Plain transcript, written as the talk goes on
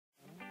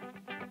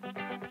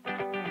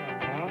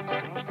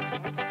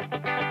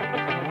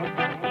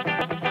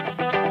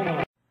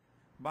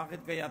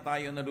Bakit kaya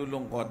tayo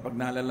nalulungkot pag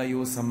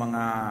nalalayo sa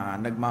mga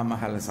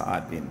nagmamahal sa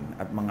atin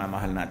at mga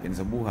mahal natin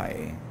sa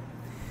buhay?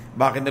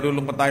 Bakit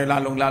nalulungkot tayo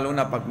lalong-lalo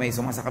na pag may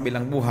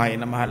sumasakabilang buhay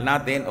na mahal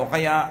natin o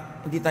kaya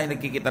hindi tayo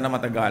nagkikita na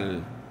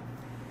matagal?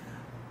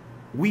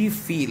 We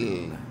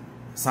feel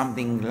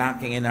something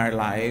lacking in our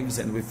lives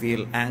and we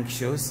feel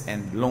anxious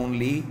and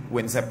lonely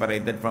when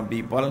separated from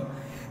people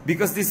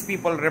because these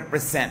people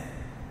represent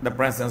the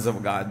presence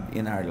of God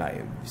in our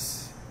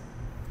lives.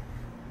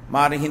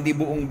 Maaaring hindi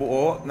buong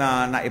buo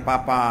na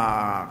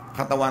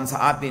naipapakatawan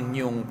sa atin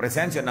yung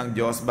presensya ng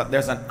Diyos, but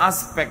there's an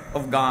aspect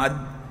of God,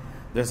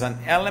 there's an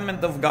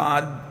element of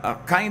God,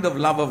 a kind of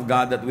love of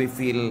God that we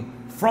feel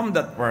from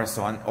that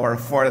person or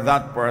for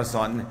that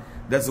person.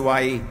 That's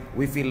why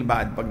we feel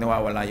bad pag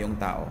nawawala yung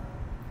tao.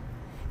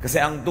 Kasi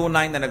ang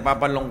tunay na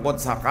nagpapalungkot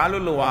sa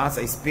kaluluwa,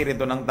 sa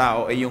espiritu ng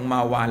tao ay yung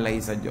mawalay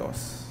sa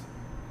Diyos.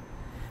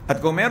 At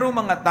kung merong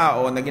mga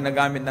tao na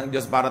ginagamit ng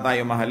Diyos para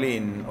tayo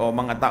mahalin o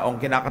mga taong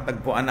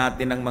kinakatagpuan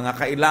natin ng mga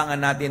kailangan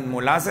natin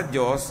mula sa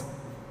Diyos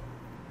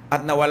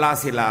at nawala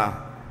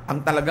sila, ang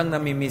talagang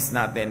namimiss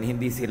natin,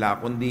 hindi sila,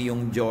 kundi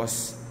yung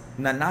Diyos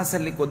na nasa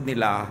likod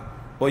nila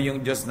o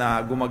yung Diyos na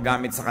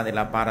gumagamit sa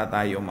kanila para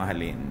tayo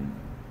mahalin.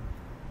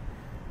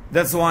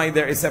 That's why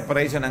there is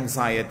separation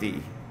anxiety.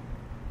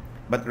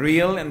 But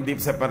real and deep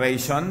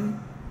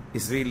separation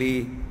is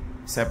really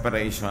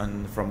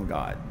separation from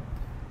God.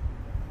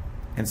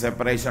 And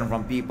separation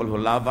from people who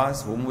love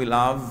us, whom we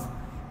love,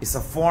 is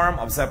a form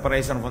of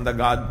separation from the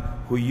God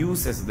who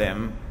uses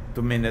them to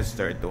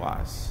minister to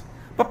us.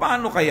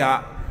 Paano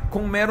kaya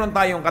kung meron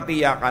tayong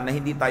katiyakan na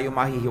hindi tayo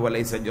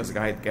mahihiwalay sa Diyos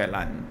kahit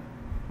kailan?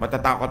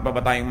 Matatakot pa ba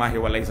tayong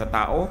mahiwalay sa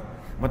tao?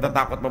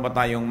 Matatakot pa ba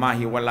tayong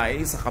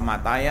mahiwalay sa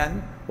kamatayan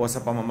o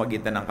sa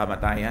pamamagitan ng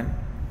kamatayan?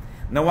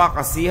 Nawa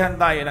kasihan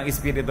tayo ng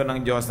Espiritu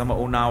ng Diyos na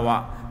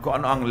maunawa kung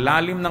ano ang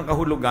lalim ng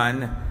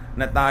kahulugan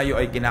na tayo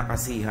ay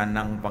kinakasihan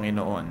ng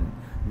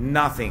Panginoon.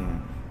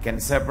 Nothing can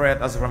separate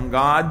us from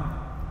God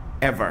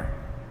ever.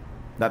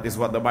 That is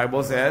what the Bible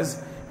says,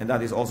 and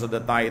that is also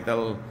the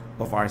title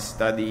of our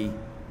study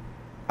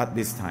at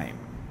this time.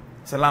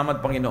 Salamat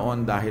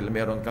Panginoon dahil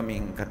meron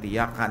kaming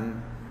katiyakan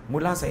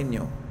mula sa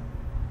inyo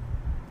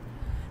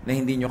na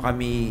hindi nyo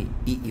kami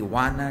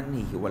iiwanan,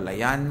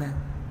 hihiwalayan,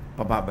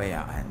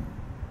 pababayaan.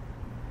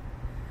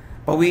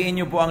 Pawiin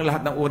niyo po ang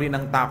lahat ng uri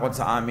ng takot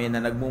sa amin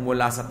na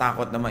nagmumula sa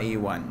takot na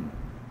maiwan,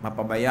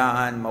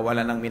 mapabayaan,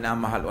 mawala ng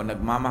minamahal o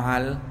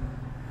nagmamahal.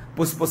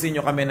 Puspusin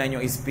niyo kami ng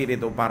inyong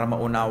espiritu para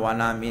maunawa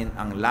namin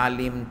ang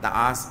lalim,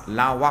 taas,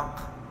 lawak,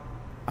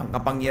 ang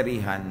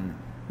kapangyarihan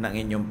ng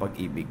inyong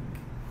pag-ibig.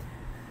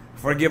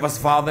 Forgive us,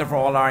 Father, for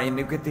all our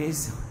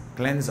iniquities.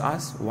 Cleanse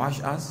us,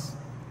 wash us,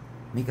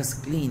 make us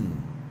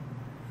clean.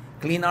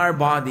 Clean our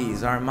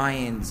bodies, our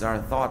minds, our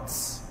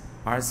thoughts,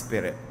 our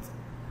spirit,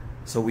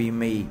 so we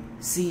may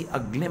see a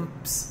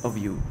glimpse of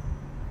you.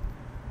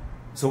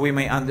 So we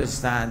may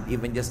understand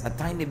even just a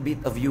tiny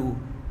bit of you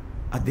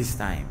at this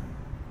time.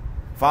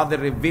 Father,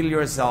 reveal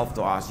yourself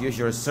to us. Use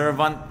your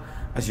servant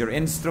as your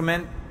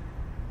instrument.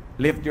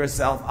 Lift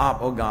yourself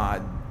up, O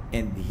God,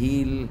 and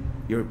heal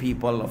your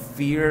people of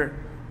fear,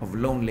 of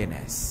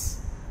loneliness.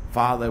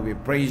 Father, we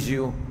praise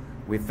you,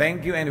 we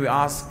thank you, and we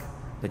ask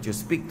that you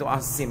speak to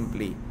us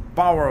simply,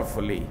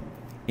 powerfully,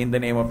 in the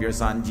name of your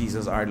Son,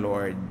 Jesus our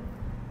Lord,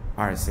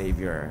 our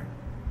Savior.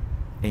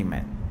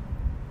 Amen.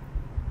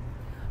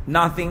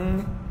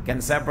 Nothing can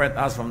separate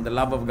us from the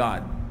love of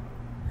God.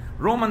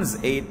 Romans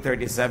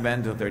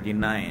 8:37 to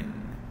 39.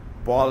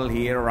 Paul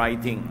here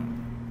writing,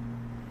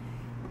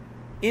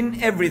 in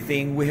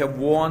everything we have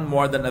won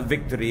more than a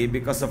victory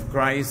because of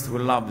Christ who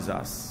loves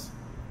us.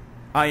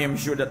 I am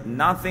sure that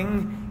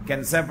nothing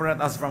can separate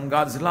us from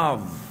God's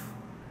love.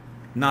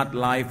 Not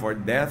life or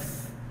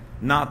death,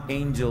 not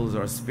angels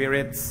or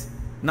spirits,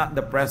 not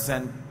the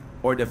present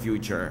or the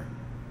future,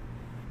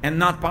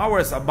 and not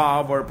powers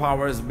above or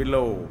powers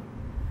below.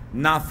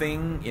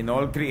 Nothing in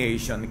all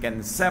creation can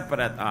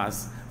separate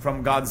us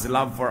from God's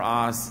love for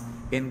us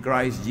in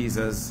Christ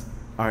Jesus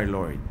our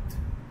Lord.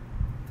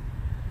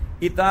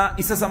 Isa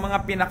sa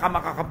mga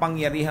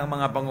pinakamakakapangyarihang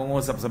mga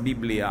pangungusap sa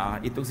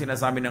Biblia, itong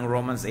sinasabi ng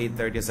Romans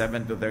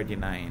 8:37 to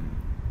 39.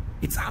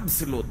 It's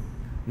absolute.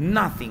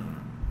 Nothing.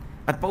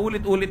 At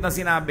paulit-ulit na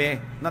sinabi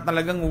na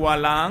talagang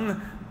walang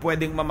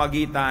pwedeng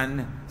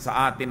mamagitan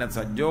sa atin at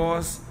sa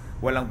Diyos,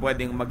 walang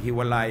pwedeng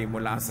maghiwalay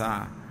mula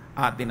sa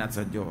atin at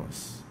sa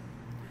Diyos.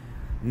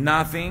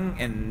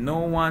 Nothing and no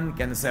one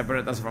can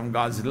separate us from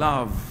God's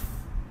love,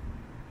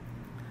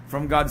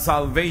 from God's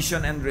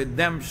salvation and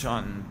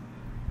redemption,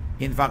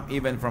 in fact,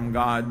 even from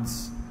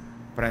God's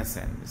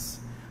presence.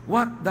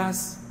 What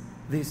does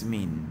this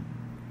mean?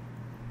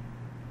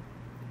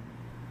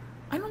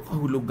 Anong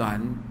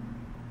kahulugan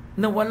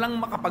na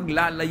walang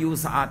makapaglalayo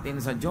sa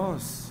atin sa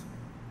Diyos?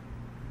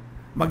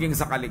 Maging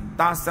sa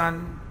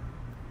kaligtasan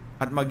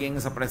at maging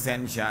sa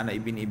presensya na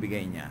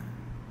ibinibigay niya.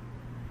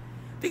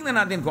 Tingnan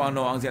natin kung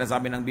ano ang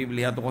sinasabi ng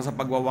Biblia tungkol sa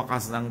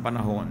pagwawakas ng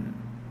panahon.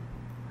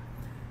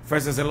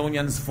 1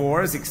 Thessalonians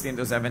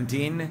 4:16 to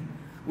 17.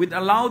 with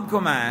a loud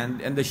command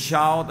and the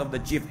shout of the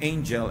chief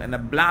angel and a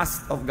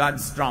blast of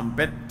God's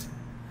trumpet,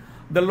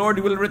 the Lord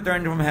will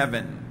return from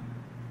heaven.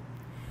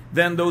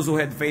 Then those who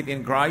had faith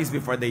in Christ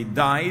before they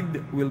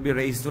died will be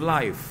raised to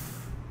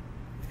life.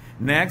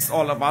 Next,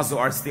 all of us who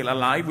are still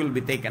alive will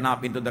be taken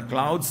up into the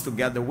clouds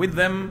together with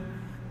them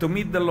to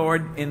meet the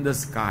Lord in the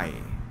sky.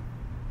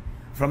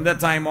 From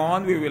that time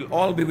on, we will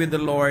all be with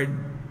the Lord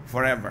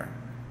forever.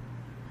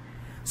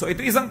 So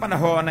ito isang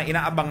panahon na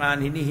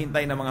inaabangan,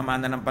 hinihintay ng mga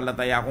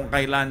mananampalataya kung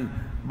kailan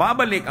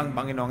babalik ang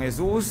Panginoong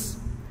Hesus,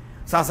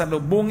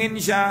 sasalubungin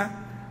siya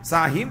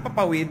sa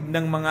himpapawid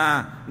ng mga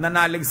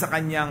nanalig sa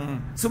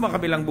kanyang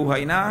sumakabilang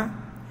buhay na,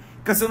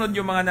 kasunod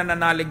yung mga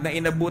nananalig na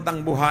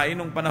inabutang buhay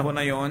nung panahon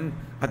na yon,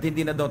 at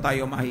hindi na daw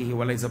tayo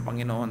mahihiwalay sa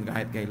Panginoon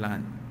kahit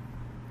kailan.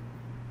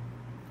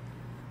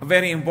 A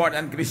very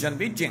important Christian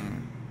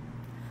teaching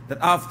that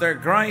after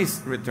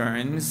Christ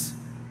returns,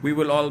 we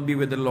will all be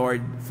with the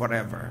Lord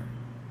forever.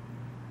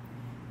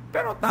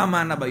 Pero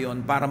tama na ba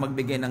yon para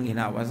magbigay ng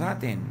hinawa sa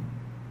atin?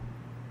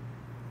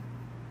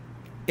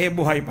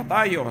 Buhay pa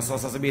tayo, so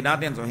sasabihin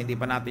natin, so hindi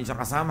pa natin siya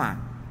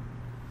kasama.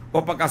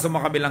 O pagka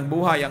sumakabilang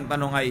buhay, ang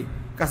tanong ay,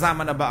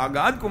 kasama na ba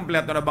agad?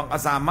 Kumpleto na bang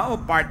kasama?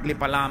 O partly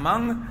pa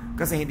lamang?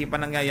 Kasi hindi pa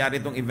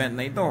nangyayari itong event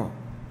na ito.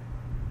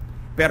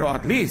 Pero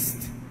at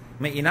least,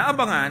 may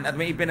inaabangan at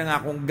may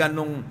ipinangakong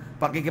ganong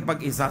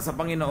pakikipag-isa sa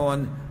Panginoon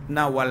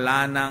na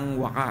wala ng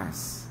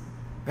wakas.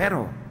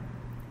 Pero,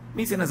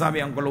 may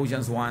sinasabi ang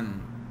Colossians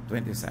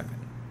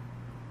 1:27.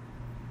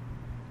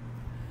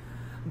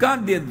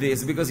 God did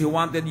this because He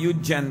wanted you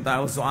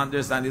Gentiles to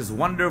understand His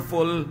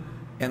wonderful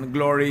and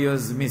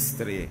glorious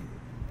mystery.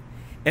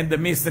 And the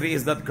mystery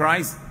is that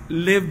Christ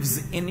lives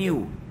in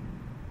you.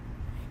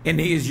 And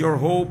He is your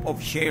hope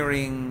of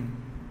sharing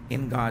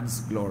in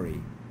God's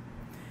glory.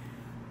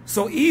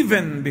 So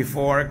even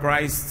before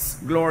Christ's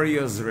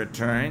glorious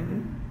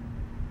return,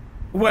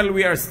 while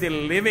we are still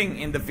living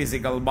in the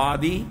physical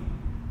body,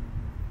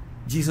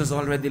 Jesus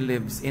already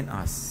lives in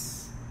us.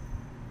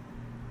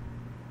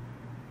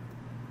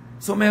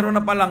 So meron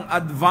na palang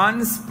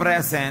advanced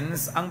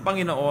presence ang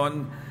Panginoon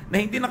na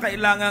hindi na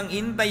kailangang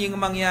intaying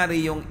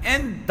mangyari yung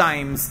end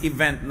times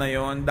event na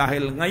yon,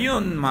 dahil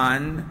ngayon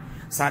man,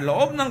 sa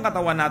loob ng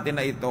katawan natin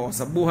na ito,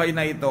 sa buhay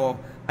na ito,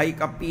 ay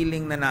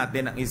kapiling na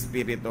natin ang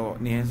Espiritu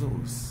ni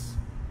Jesus.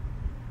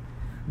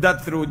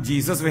 That through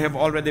Jesus, we have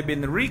already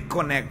been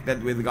reconnected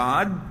with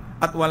God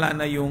at wala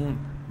na yung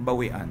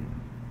bawian.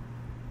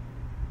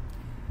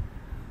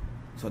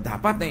 So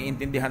dapat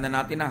naiintindihan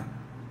na natin na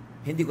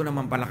hindi ko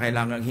naman pala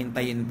kailangang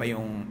hintayin pa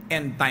yung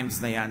end times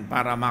na yan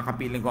para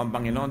makapiling ko ang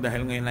Panginoon,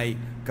 dahil ngayon ay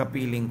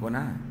kapiling ko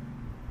na.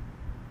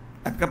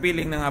 At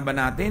kapiling na nga ba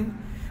natin?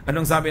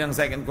 Anong sabi ng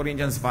 2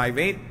 Corinthians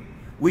 5:8?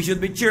 We should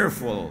be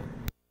cheerful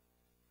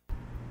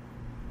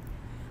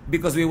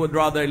because we would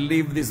rather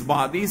leave these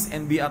bodies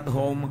and be at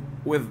home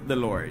with the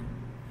Lord.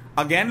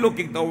 Again,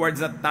 looking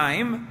towards that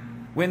time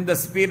when the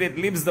spirit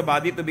leaves the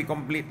body to be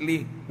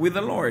completely with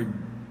the Lord.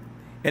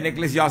 In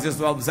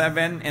Ecclesiastes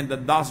 12:7, and the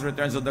dust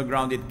returns to the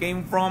ground it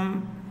came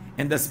from,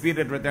 and the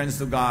spirit returns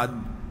to God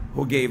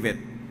who gave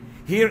it.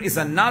 Here is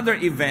another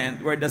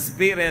event where the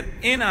spirit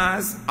in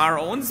us,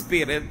 our own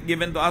spirit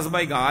given to us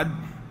by God,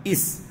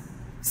 is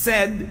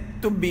said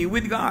to be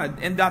with God,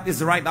 and that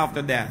is right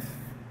after death.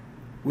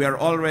 We are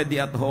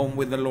already at home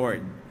with the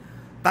Lord.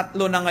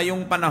 Tatlo na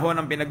ngayong panahon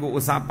ang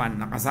pinag-uusapan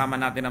na kasama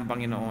natin ang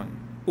Panginoon.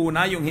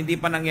 Una, yung hindi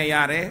pa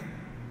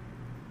nangyayari,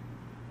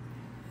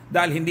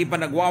 dahil hindi pa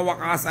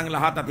nagwawakas ang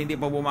lahat at hindi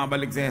pa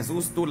bumabalik si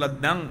Jesus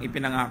tulad ng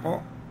ipinangako.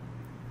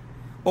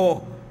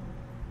 O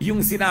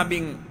yung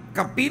sinabing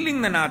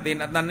kapiling na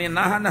natin at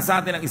nananahan na sa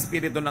atin ang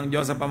Espiritu ng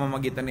Diyos sa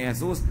pamamagitan ni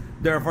Jesus.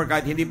 Therefore,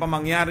 kahit hindi pa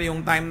mangyari yung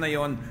time na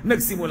yon,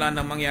 nagsimula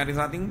nang mangyari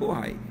sa ating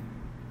buhay.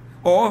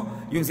 O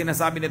yung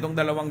sinasabi nitong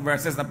dalawang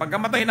verses na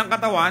pagkamatay ng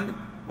katawan,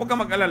 huwag ka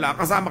mag-alala,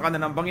 kasama ka na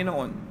ng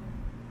Panginoon.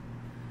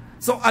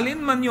 So, alin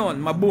man yon,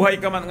 mabuhay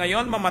ka man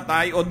ngayon,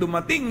 mamatay, o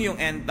dumating yung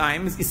end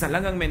times, isa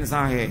lang ang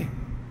mensahe.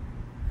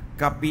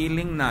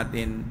 Kapiling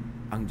natin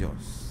ang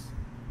Diyos.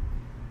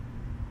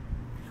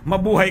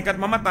 Mabuhay ka't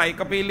mamatay,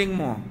 kapiling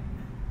mo.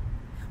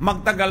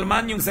 Magtagal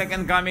man yung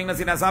second coming na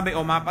sinasabi,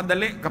 o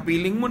mapadali,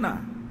 kapiling mo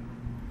na.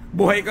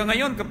 Buhay ka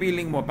ngayon,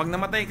 kapiling mo. Pag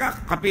namatay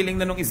ka, kapiling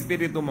na nung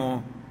Espiritu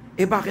mo.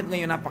 Bakit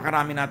ngayon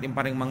napakarami natin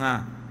pa rin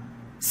mga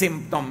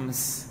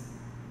symptoms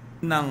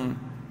ng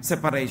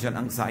separation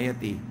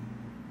anxiety?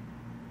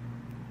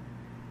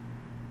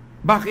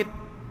 Bakit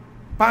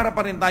para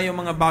pa rin tayo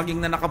mga baging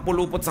na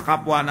nakapulupot sa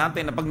kapwa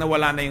natin na pag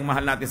nawala na yung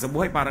mahal natin sa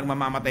buhay, parang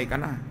mamamatay ka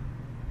na?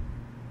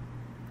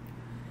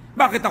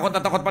 Bakit takot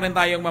na takot pa rin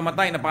tayong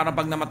mamatay na parang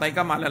pag namatay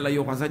ka,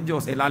 malalayo ka sa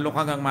Diyos, lalo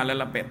kang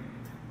malalapit?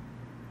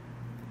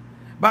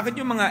 Bakit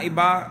yung mga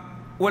iba,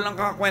 walang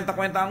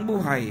kakakwenta-kwenta ang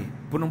buhay?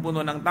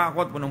 Punong-puno ng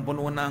takot,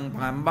 punong-puno ng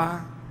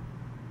pangamba.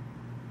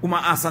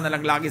 Umaasa na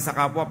lang lagi sa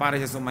kapwa para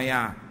siya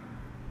sumaya.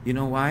 You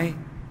know why?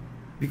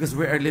 Because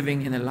we are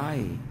living in a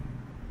lie.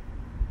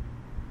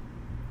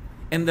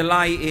 And the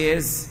lie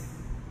is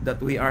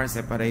that we are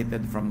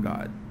separated from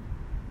God.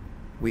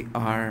 We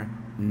are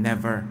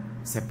never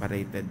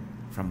separated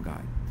from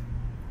God.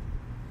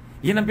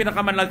 Yan ang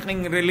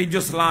pinakamalaking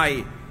religious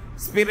lie,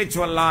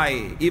 spiritual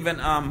lie,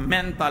 even a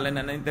mental and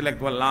an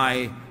intellectual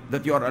lie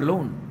that you are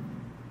alone.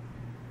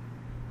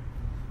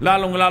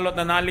 Lalong-lalo at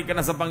nanalik ka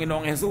na sa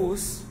Panginoong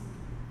Jesus,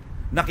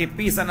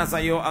 nakipisa na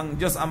sa iyo ang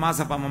Diyos Ama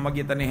sa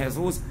pamamagitan ni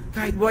Jesus,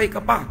 kahit buhay ka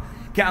pa.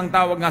 Kaya ang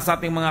tawag nga sa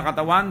ating mga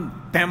katawan,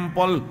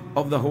 Temple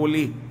of the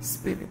Holy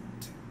Spirit.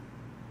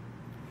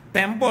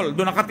 Temple,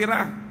 doon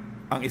nakatira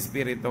ang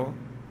Espiritu.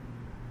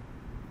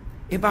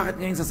 Bakit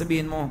ngayon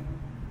sasabihin mo,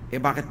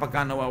 bakit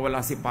pagka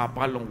nawawala si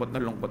Papa,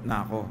 lungkot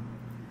na ako?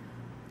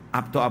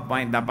 Up to a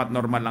point, dapat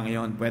normal lang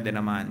yon, pwede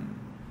naman.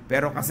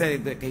 Pero kasi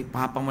kay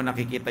Papa mo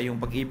nakikita yung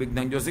pag-ibig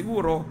ng Diyos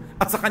siguro,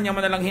 at sa Kanya mo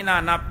na lang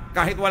hinanap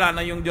kahit wala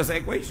na yung Diyos sa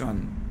equation.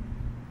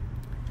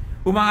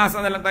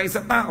 Umaasa na lang tayo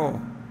sa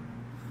tao.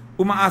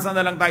 Umaasa na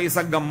lang tayo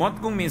sa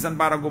gamot kung minsan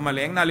para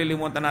gumaling,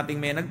 nalilimutan natin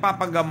may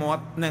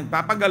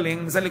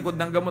nagpapagaling sa likod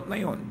ng gamot na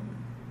yon.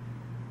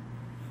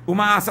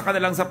 Umaasa ka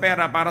na lang sa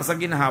pera para sa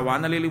ginhawa,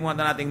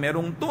 nalilimutan natin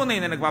merong tunay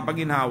na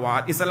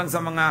nagpapaginhawa at isa lang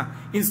sa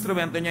mga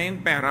instrumento niya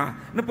yung pera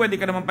na pwede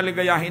ka naman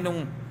paligayahin ng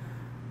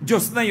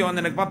Diyos na yon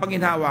na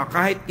nagpapaginhawa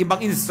kahit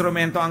ibang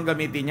instrumento ang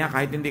gamitin niya,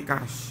 kahit hindi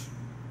cash.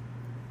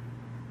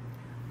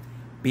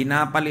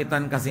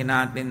 Pinapalitan kasi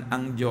natin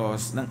ang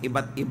Diyos ng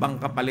iba't ibang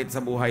kapalit sa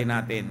buhay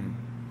natin.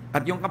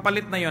 At yung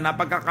kapalit na yun,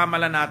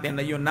 napagkakamala natin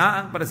na yun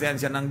na ang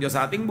presensya ng Diyos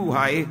sa ating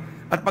buhay,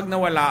 at pag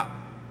nawala,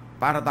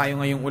 para tayo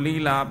ngayong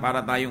ulila,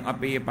 para tayong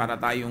api, para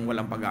tayong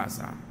walang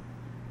pag-asa.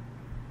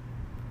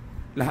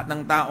 Lahat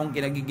ng taong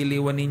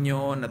kinagigiliwan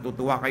ninyo,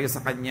 natutuwa kayo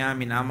sa Kanya,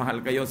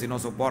 minamahal kayo,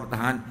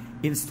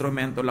 sinusuportahan,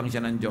 instrumento lang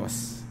siya ng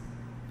Diyos.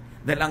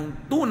 Dahil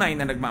ang tunay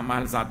na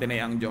nagmamahal sa atin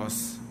ay ang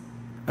Diyos.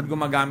 At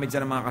gumagamit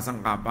siya ng mga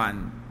kasangkapan.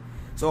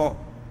 So,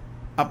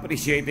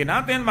 appreciate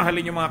natin,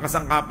 mahalin yung mga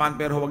kasangkapan,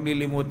 pero huwag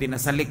lilimutin na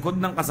sa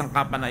likod ng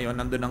kasangkapan na yon,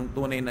 nandun ang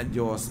tunay na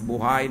Diyos,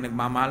 buhay,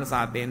 nagmamahal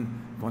sa atin,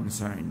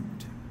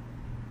 concerned.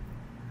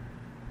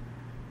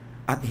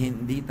 At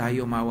hindi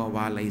tayo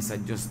mawawalay sa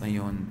Diyos na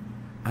yon,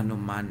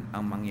 anuman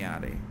ang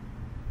mangyari.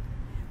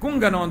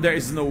 Kung ganon, there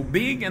is no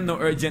big and no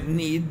urgent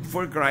need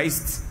for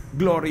Christ's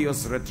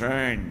glorious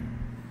return.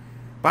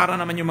 Para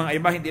naman yung mga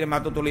iba, hindi na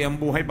matutuloy ang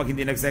buhay pag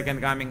hindi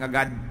nag-second coming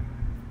agad.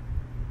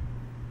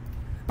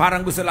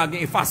 Parang gusto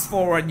laging i-fast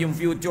forward yung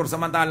future,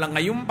 samantalang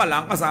ngayon pa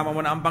lang kasama mo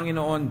na ang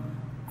Panginoon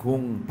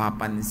kung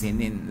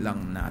papansinin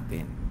lang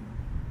natin.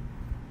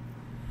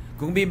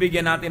 Kung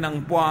bibigyan natin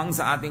ng puwang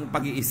sa ating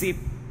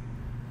pag-iisip,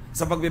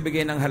 sa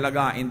pagbibigay ng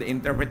halaga in the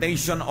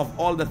interpretation of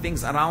all the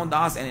things around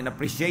us and in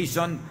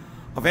appreciation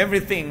of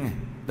everything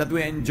that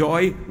we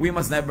enjoy, we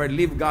must never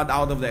leave God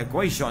out of the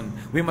equation.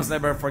 We must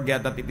never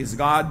forget that it is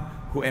God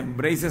who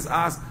embraces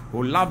us,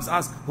 who loves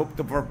us, who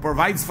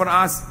provides for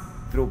us,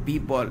 through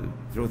people,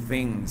 through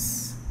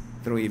things,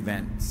 through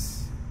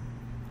events.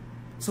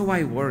 So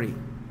why worry?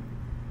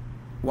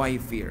 Why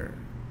fear?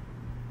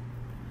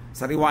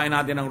 Sa riwayan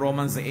natin ng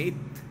Romans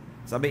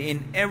 8, sabi,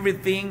 in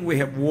everything we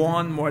have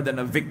won more than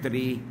a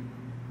victory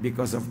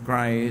because of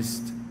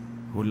Christ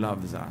who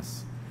loves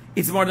us.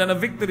 It's more than a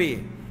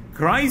victory.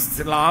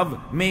 Christ's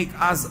love make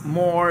us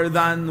more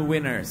than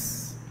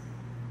winners.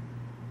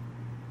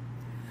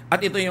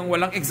 At ito yung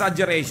walang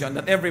exaggeration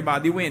that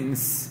everybody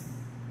wins.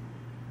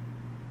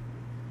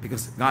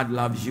 Because God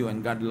loves you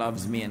and God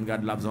loves me and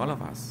God loves all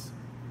of us.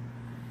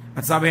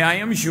 At sabi,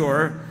 I am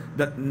sure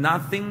that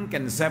nothing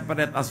can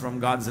separate us from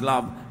God's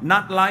love,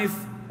 not life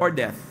or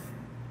death.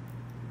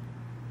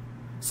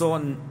 So,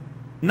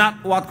 not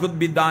what could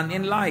be done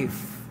in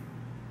life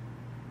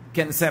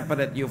can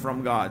separate you from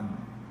God.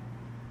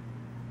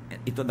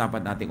 Ito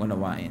dapat nating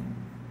unawain.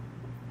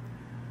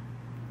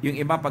 Yung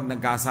iba pag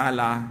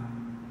nagkasala,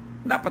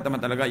 dapat naman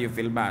talaga you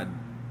feel bad.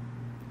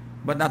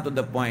 But not to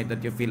the point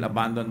that you feel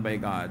abandoned by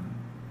God.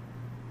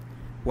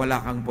 Wala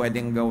kang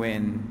pwedeng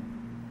gawin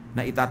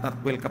na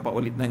itatakwil ka pa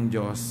ulit ng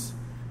Diyos,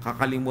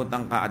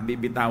 kakalimutan ka at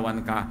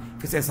bibitawan ka.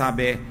 Kasi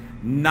sabi,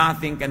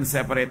 nothing can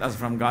separate us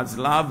from God's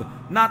love,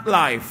 not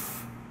life.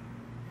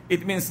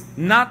 It means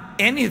not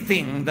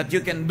anything that you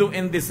can do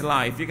in this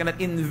life. You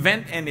cannot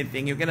invent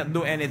anything. You cannot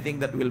do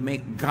anything that will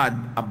make God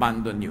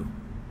abandon you.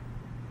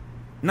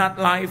 Not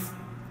life,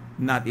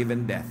 not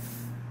even death.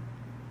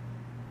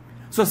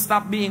 So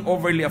stop being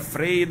overly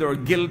afraid or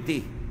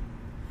guilty.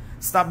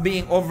 Stop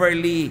being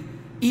overly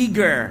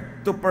eager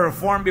to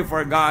perform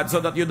before God so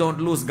that you don't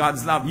lose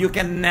God's love. You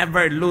can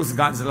never lose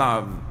God's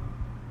love.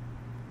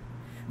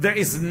 There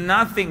is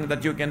nothing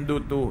that you can do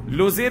to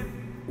lose it.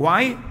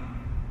 Why?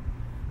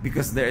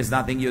 Because there is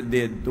nothing you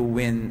did to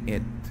win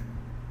it.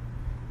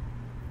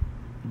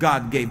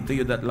 God gave to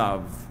you that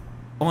love.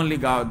 Only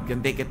God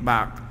can take it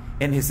back.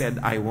 And He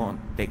said, I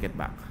won't take it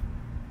back.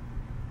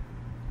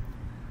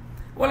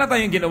 Wala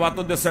tayong ginawa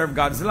to deserve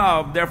God's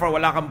love. Therefore,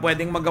 wala kang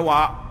pwedeng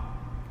magawa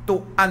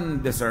to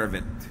undeserve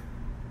it.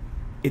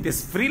 It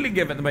is freely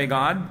given by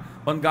God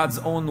on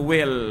God's own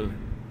will.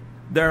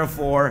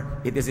 Therefore,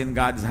 it is in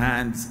God's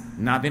hands,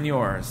 not in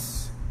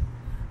yours.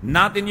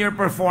 Not in your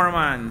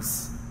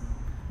performance.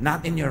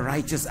 Not in your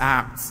righteous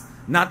acts.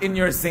 Not in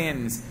your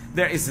sins.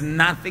 There is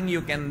nothing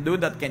you can do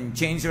that can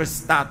change your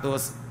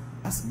status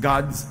as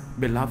God's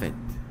beloved.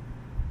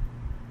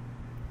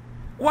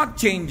 What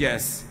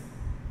changes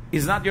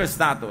is not your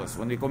status.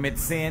 When we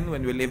commit sin,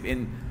 when we live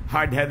in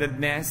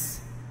hard-headedness,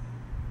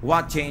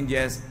 what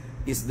changes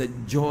is the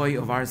joy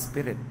of our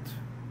spirit.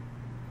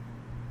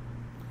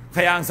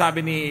 Kaya ang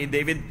sabi ni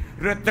David,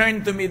 return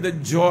to me the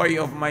joy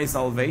of my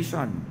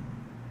salvation.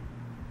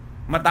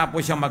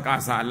 Matapos siyang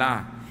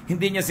magkasala,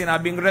 hindi niya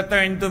sinabing,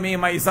 return to me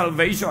my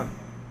salvation.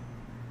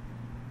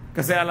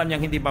 Kasi alam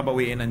niyang hindi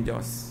babawiin ng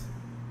Diyos.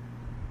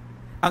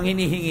 Ang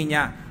hinihingi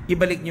niya,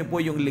 ibalik niyo po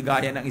yung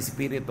ligaya ng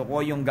Espiritu ko,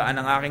 yung gaan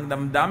ng aking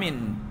damdamin.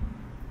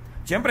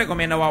 Siyempre, kung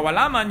may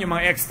nawawala man, yung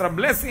mga extra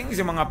blessings,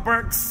 yung mga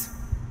perks,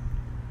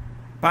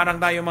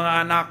 parang tayo mga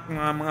anak,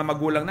 mga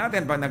magulang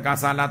natin, pag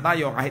nagkasala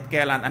tayo, kahit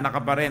kailan, anak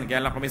ka pa rin. Kaya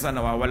lang kumisa,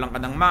 nawawalan ka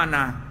ng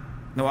mana,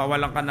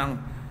 nawawalan ka ng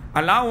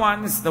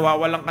allowance,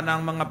 nawawalan ka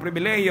ng mga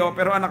pribileyo,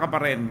 pero anak ka pa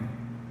rin.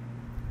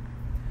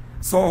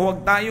 So,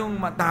 huwag tayong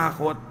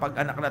matakot pag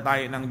anak na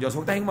tayo ng Diyos.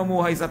 Huwag tayong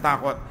mamuhay sa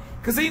takot.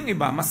 Kasi yung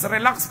iba, mas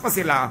relax pa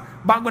sila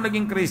bago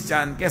naging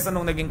Christian kesa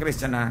nung naging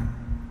Christian na.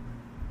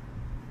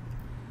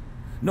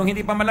 Nung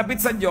hindi pa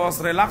malapit sa Diyos,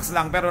 relax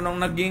lang. Pero nung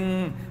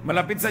naging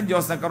malapit sa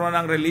Diyos, nagkaroon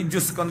ng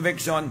religious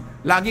conviction,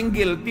 laging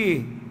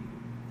guilty.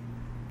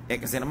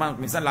 Kasi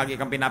naman, minsan lagi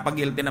kang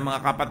pinapagilty ng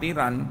mga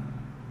kapatiran.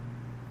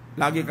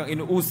 Lagi kang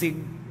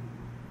inuusig.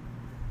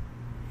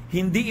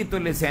 Hindi ito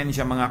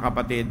lisensya, mga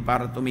kapatid,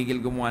 para tumigil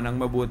gumawa ng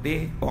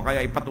mabuti o kaya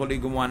ipatuloy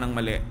gumawa ng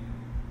mali.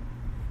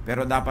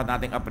 Pero dapat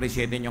nating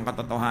appreciatein yung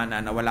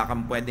katotohanan na wala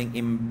kang pwedeng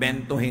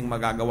imbentuhing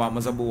magagawa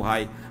mo sa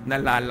buhay na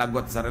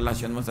lalagot sa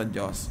relasyon mo sa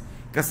Diyos.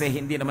 Kasi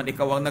hindi naman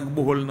ikaw ang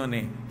nagbuhol nun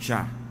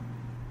siya.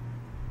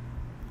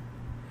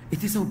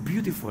 It is so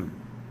beautiful.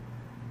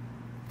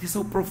 It is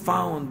so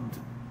profound.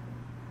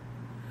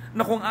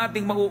 Na kung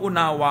ating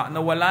mauunawa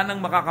na wala nang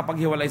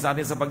makakapaghiwalay sa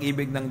atin sa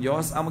pag-ibig ng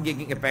Diyos, ang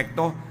magiging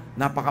epekto,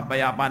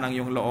 napakapayapa ng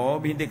iyong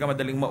loob, hindi ka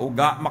madaling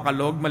mauga,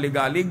 makalog,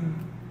 maligalig,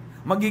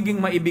 magiging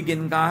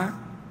maibigin ka,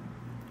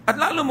 at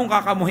lalo mong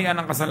kakamuhian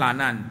ng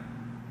kasalanan.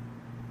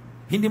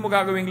 Hindi mo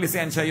gagawing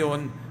lisensya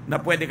yon na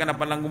pwede ka na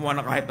palang gumawa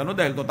ng kahit ano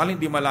dahil total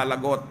hindi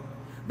malalagot.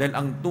 Dahil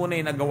ang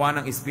tunay na gawa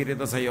ng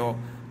Espiritu sa iyo,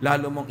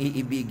 lalo mong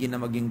iibigin na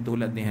maging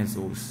tulad ni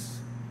Jesus.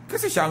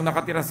 Kasi siya ang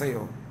nakatira sa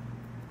iyo.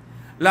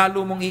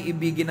 Lalo mong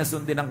iibigin na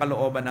sundin ang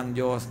kalooban ng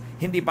Diyos,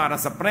 hindi para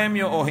sa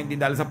premyo o hindi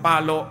dahil sa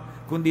palo,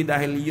 kundi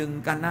dahil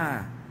yun ka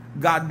na.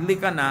 Godly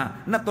ka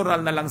na,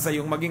 natural na lang sa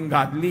iyong maging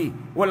godly.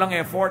 Walang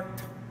effort.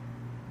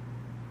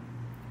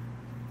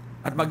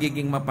 At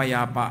magiging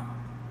mapayapa.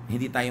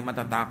 Hindi tayo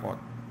matatakot.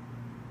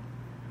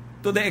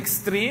 To the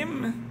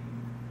extreme,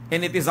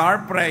 and it is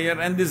our prayer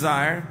and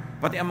desire,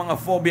 pati ang mga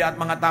phobia at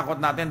mga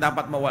takot natin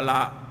dapat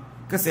mawala.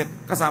 Kasi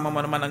kasama mo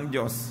naman ang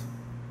Diyos.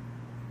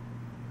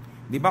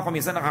 Di ba kung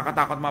minsan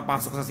nakakatakot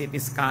mapasok sa CT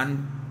scan?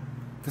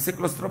 Kasi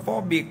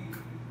claustrophobic.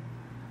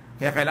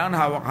 Kaya kailangan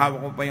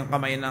hawak-hawak mo pa yung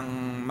kamay ng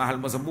mahal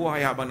mo sa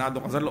buhay habang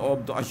nado ka sa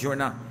loob to assure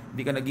na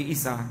hindi ka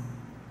nag-iisa.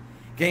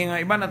 Kaya nga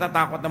iba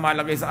natatakot na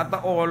malagay sa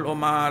ataol o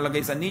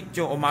malagay sa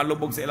nicho o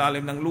malubog sa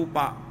ilalim ng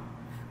lupa.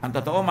 Ang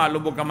totoo,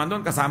 malubog ka man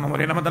doon, kasama mo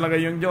rin naman talaga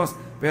yung Diyos.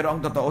 Pero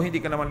ang totoo, hindi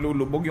ka naman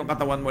lulubog, yung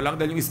katawan mo lang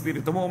dahil yung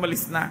espiritu mo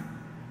umalis na.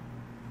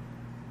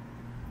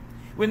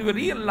 When we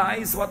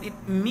realize what it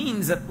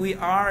means that we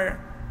are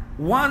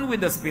one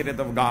with the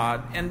Spirit of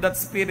God and that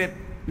Spirit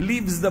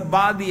leaves the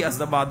body as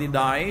the body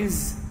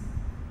dies,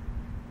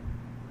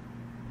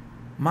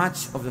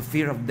 much of the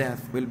fear of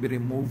death will be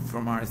removed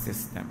from our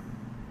system.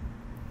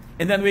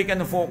 And then we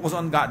can focus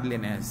on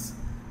godliness,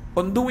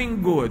 on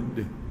doing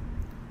good,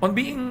 on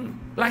being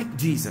like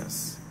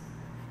Jesus,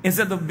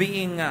 instead of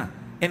being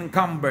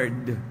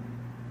encumbered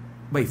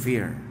by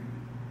fear.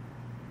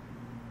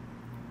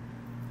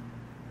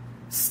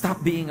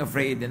 Stop being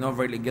afraid and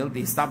overly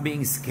guilty. Stop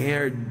being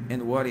scared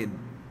and worried.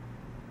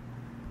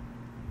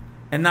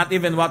 And not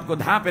even what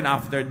could happen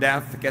after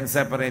death can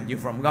separate you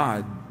from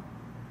God.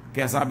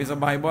 Kaya sabi sa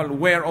Bible,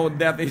 where, O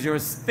death, is your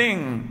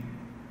sting?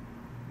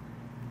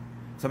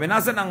 Sabi,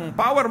 nasan ang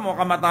power mo,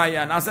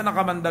 kamatayan? Nasan ang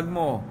kamandag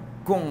mo?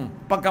 Kung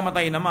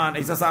pagkamatay naman,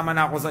 ay sasama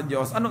na ako sa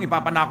Diyos, anong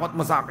ipapanakot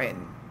mo sa akin?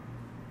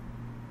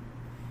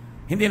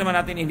 Hindi naman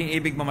natin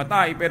iniibig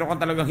mamatay, pero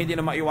kung talagang hindi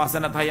na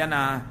maiwasan at haya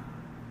na,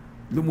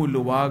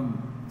 lumuluwag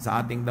sa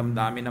ating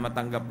damdamin na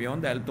matanggap yon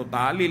dahil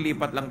total,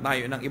 lilipat lang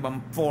tayo ng ibang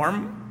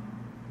form.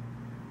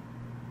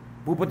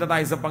 Pupunta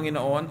tayo sa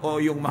Panginoon o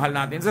yung mahal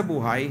natin sa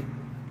buhay,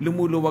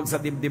 lumuluwag sa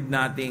dibdib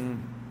nating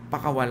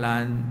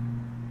pakawalan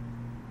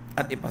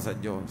at ipa sa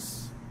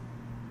Diyos.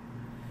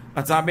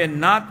 At sabi,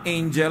 not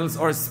angels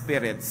or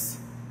spirits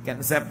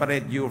can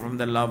separate you from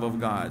the love of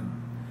God.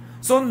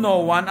 So no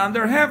one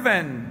under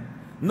heaven,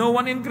 no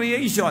one in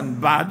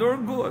creation, bad or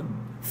good,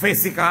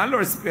 physical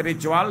or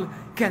spiritual,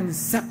 can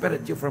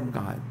separate you from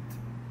God.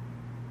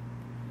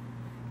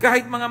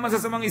 Kahit mga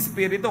masasamang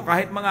espiritu,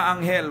 kahit mga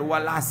anghel,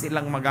 wala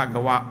silang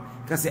magagawa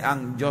kasi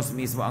ang Diyos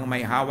mismo ang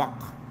may hawak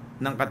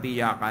ng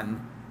katiyakan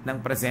ng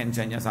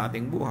presensya niya sa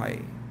ating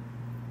buhay.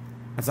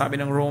 At sabi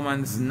ng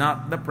Romans,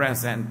 not the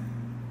present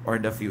or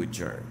the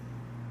future.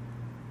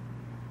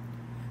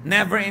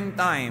 Never in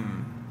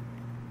time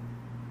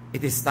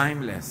It is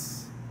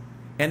timeless.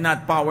 And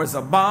not powers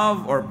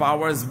above or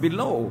powers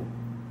below.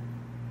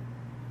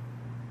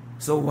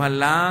 So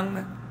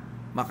walang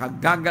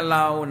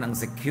makagagalaw ng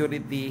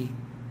security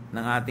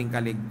ng ating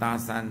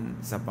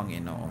kaligtasan sa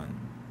Panginoon.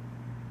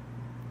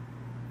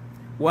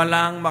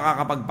 Walang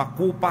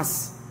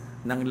makakapagpakupas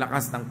ng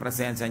lakas ng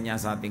presensya niya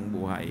sa ating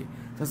buhay.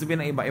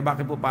 Sasabihin ng iba,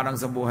 bakit po parang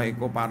sa buhay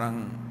ko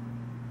parang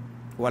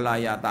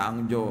wala yata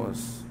ang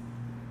Diyos?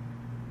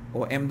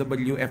 O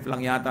MWF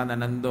lang yata na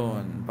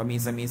nandun,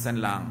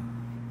 pamisa-misan lang.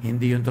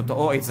 Hindi yun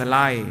totoo, it's a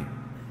lie.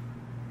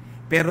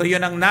 Pero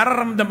yun ang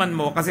nararamdaman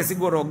mo kasi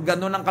siguro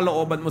ganun ang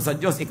kalooban mo sa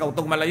Diyos, ikaw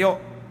tong malayo.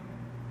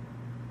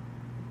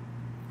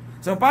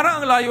 So parang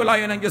ang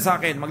layo-layo ng Diyos sa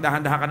akin,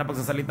 magdahan-dahan ka na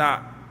pagsasalita,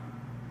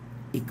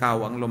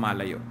 ikaw ang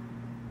lumalayo.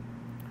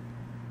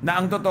 Na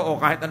ang totoo,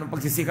 kahit anong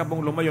pagsisikap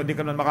mong lumayo, di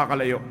ka nun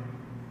makakalayo.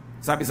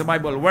 Sabi sa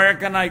Bible, where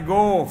can I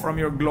go from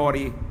your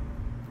glory?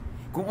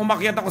 Kung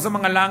umakyat ako sa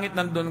mga langit,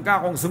 nandun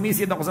ka. Kung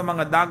sumisid ako sa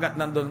mga dagat,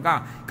 nandun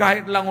ka.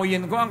 Kahit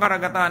languyin ko ang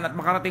karagatan at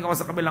makarating ako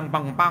sa kabilang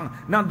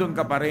pangpang, nandun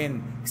ka pa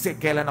rin. Kasi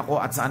kailan ako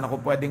at saan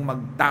ako pwedeng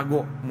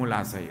magtago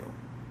mula sa iyo?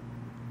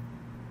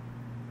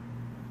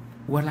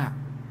 Wala.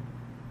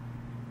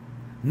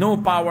 No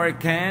power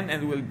can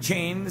and will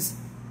change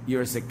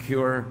your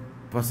secure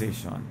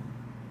position.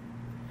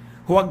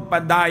 Huwag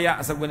padaya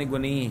sa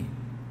guni-guni.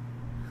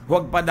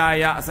 Huwag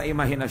padaya sa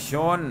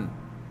imahinasyon.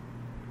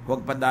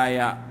 Huwag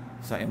padaya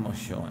sa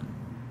emosyon.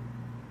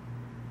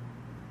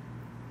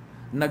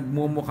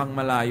 Nagmumukhang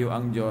malayo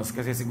ang Diyos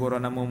kasi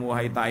siguro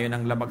namumuhay tayo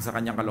ng labag sa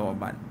kanyang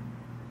kalooban.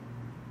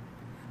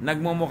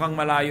 Nagmumukhang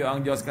malayo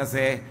ang Diyos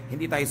kasi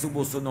hindi tayo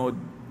sumusunod.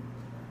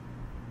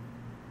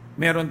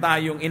 Meron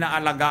tayong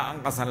inaalaga ang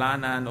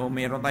kasalanan o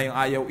meron tayong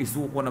ayaw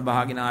isuko na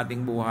bahagi ng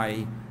ating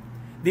buhay.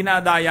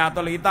 Dinadaya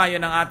tuloy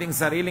tayo ng ating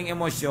sariling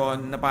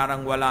emosyon na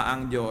parang wala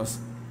ang Diyos.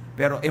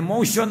 Pero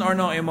emotion or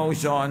no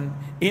emotion,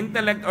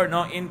 intellect or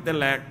no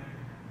intellect,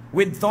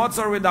 with thoughts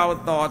or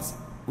without thoughts,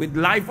 with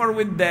life or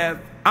with death,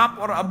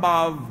 up or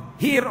above,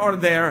 here or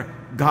there,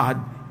 God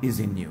is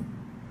in you.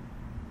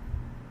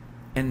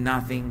 And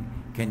nothing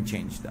can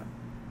change that.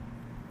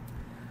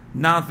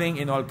 Nothing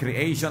in all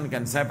creation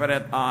can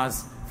separate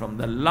us from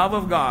the love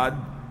of God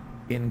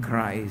in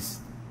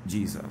Christ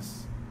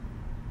Jesus.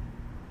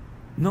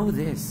 Know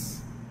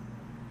this.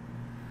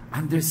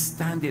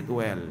 Understand it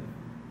well.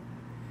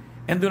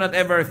 And do not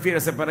ever fear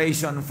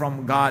separation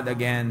from God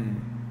again,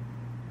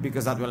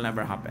 because that will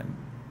never happen.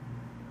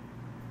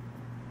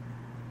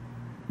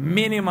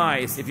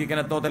 Minimize, if you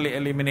cannot totally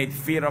eliminate,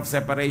 fear of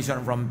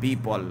separation from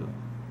people.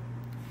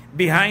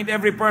 Behind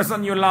every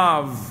person you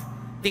love,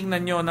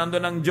 tingnan nyo,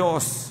 nandun ang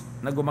Diyos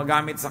na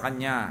gumagamit sa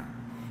Kanya.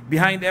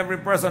 Behind every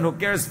person who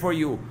cares for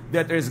you,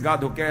 there is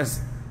God who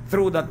cares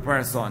through that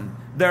person.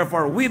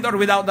 Therefore, with or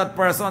without that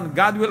person,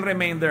 God will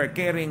remain there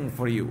caring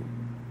for you.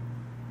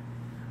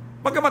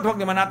 Pagkamat huwag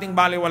naman nating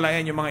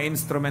baliwalayan yung mga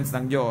instruments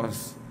ng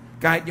Diyos,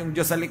 kahit yung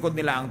Diyos sa likod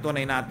nila ang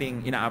tunay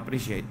nating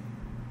ina-appreciate.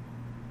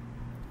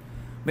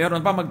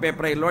 Mayroon pa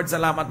magpe-pray, Lord,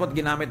 salamat po at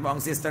ginamit mo ang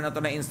sister na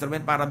to na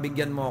instrument para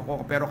bigyan mo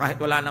ako. Pero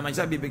kahit wala naman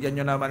siya, bibigyan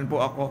nyo naman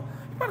po ako.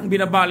 Parang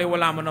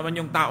binabaliwala mo naman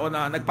yung tao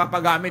na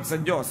nagpapagamit sa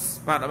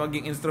Diyos para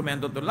maging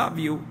instrumento to love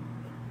you.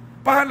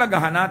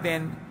 Pahalagahan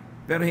natin,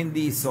 pero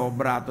hindi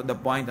sobra to the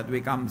point that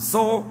we become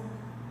so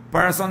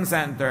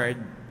person-centered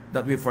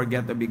that we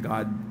forget to be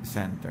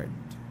God-centered.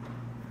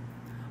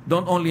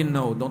 Don't only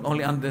know, don't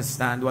only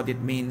understand what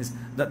it means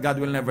that God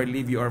will never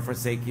leave you or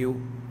forsake you.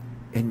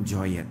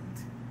 Enjoy it.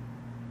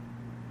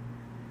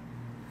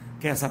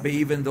 Kaya sabi,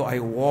 even though I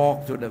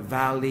walk through the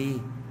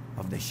valley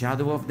of the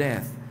shadow of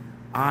death,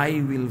 I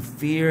will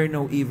fear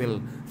no evil,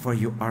 for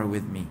you are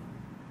with me.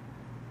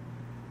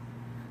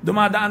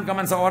 Dumadaan ka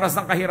man sa oras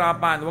ng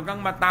kahirapan, huwag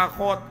kang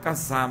matakot,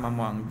 kasama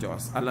mo ang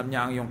Diyos. Alam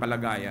niya ang iyong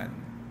kalagayan.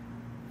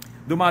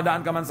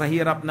 Dumadaan ka man sa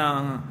hirap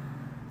ng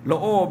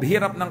loob,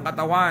 hirap ng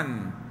katawan,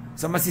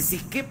 sa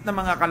masisikip na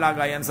mga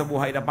kalagayan sa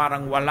buhay na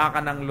parang wala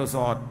ka ng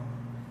lusot,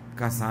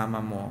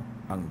 kasama mo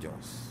ang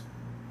Diyos.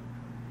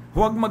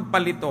 Huwag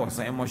magpalito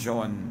sa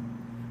emosyon.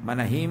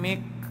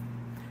 Manahimik,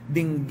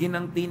 dinggin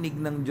ang tinig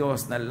ng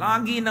Diyos na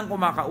lagi nang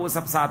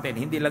kumakausap sa atin,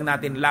 hindi lang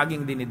natin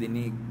laging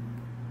dinidinig.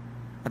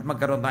 At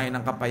magkaroon tayo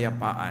ng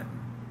kapayapaan.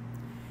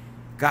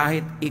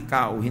 Kahit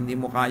ikaw, hindi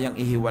mo kayang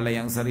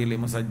ihiwalay ang sarili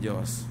mo sa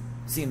Diyos,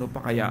 sino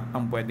pa kaya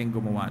ang pwedeng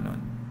gumawa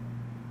nun?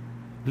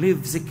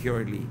 Live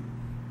securely.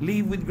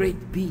 Live with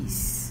great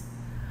peace.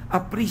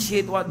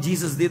 Appreciate what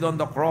Jesus did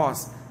on the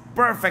cross.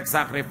 Perfect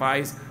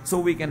sacrifice so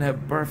we can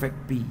have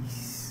perfect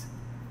peace.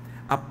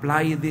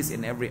 Apply this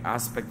in every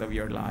aspect of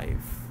your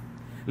life.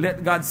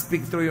 Let God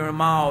speak through your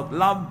mouth,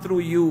 love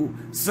through you,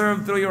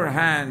 serve through your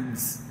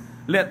hands.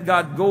 Let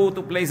God go to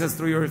places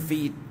through your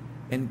feet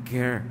and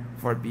care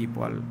for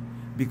people,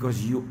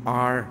 because you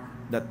are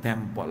the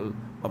temple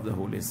of the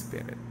Holy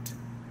Spirit.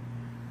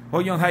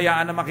 Huwag yung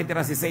hayaan na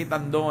makitira si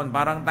Satan doon,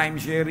 parang time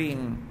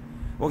sharing.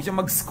 Huwag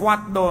siyang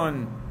mag-squat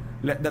doon.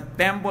 Let the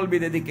temple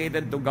be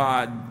dedicated to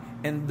God.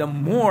 And the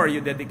more you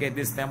dedicate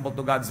this temple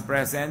to God's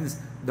presence,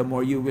 the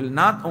more you will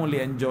not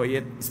only enjoy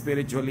it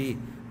spiritually,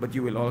 but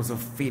you will also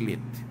feel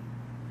it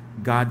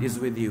God is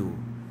with you.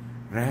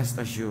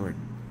 Rest assured,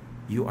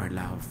 you are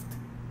loved.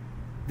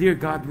 Dear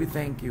God, we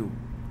thank you.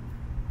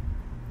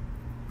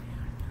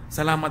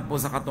 Salamat po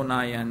sa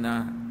katunayan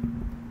na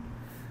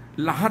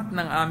lahat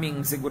ng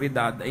aming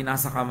seguridad ay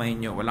nasa kamay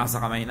nyo. Wala sa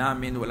kamay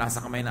namin, wala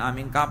sa kamay ng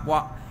aming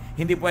kapwa.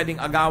 Hindi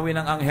pwedeng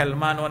agawin ng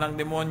anghelman o ng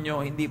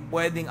demonyo. Hindi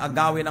pwedeng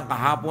agawin ng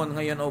kahapon,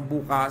 ngayon o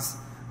bukas,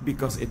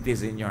 because it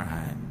is in your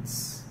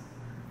hands.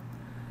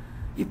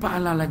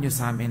 Ipaalala nyo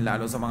sa amin,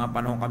 lalo sa mga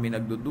panahon kami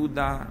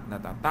nagdududa,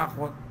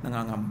 natatakot,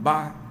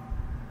 nangangamba.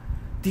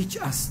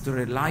 Teach us to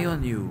rely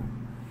on you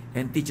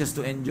and teach us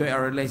to enjoy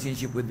our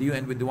relationship with you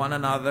and with one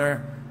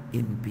another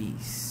in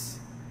peace.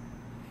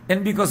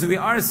 And because we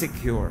are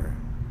secure,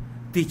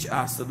 teach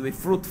us to be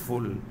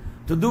fruitful,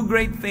 to do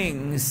great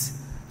things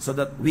so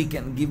that we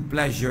can give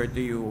pleasure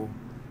to you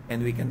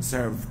and we can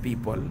serve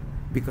people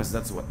because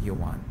that's what you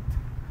want.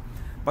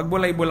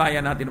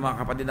 Pagbulay-bulayan natin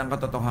mga kapatid ang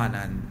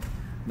katotohanan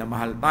na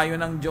mahal tayo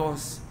ng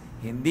Diyos,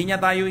 hindi niya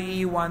tayo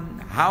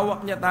iiwan,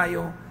 hawak niya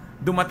tayo,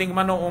 dumating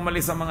man o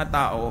umalis ang mga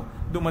tao,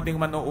 dumating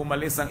man o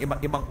umalis ang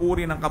ibang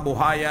uri ng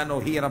kabuhayan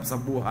o hirap sa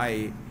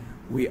buhay,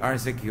 we are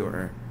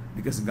secure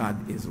because God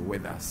is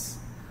with us.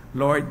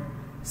 Lord,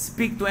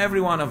 speak to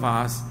every one of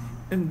us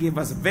and give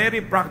us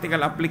very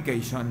practical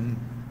application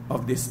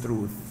of this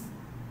truth.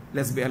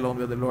 Let's be alone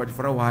with the Lord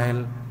for a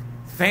while.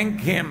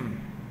 Thank Him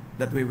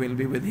that we will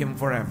be with Him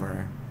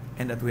forever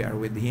and that we are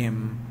with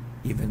Him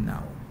even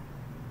now.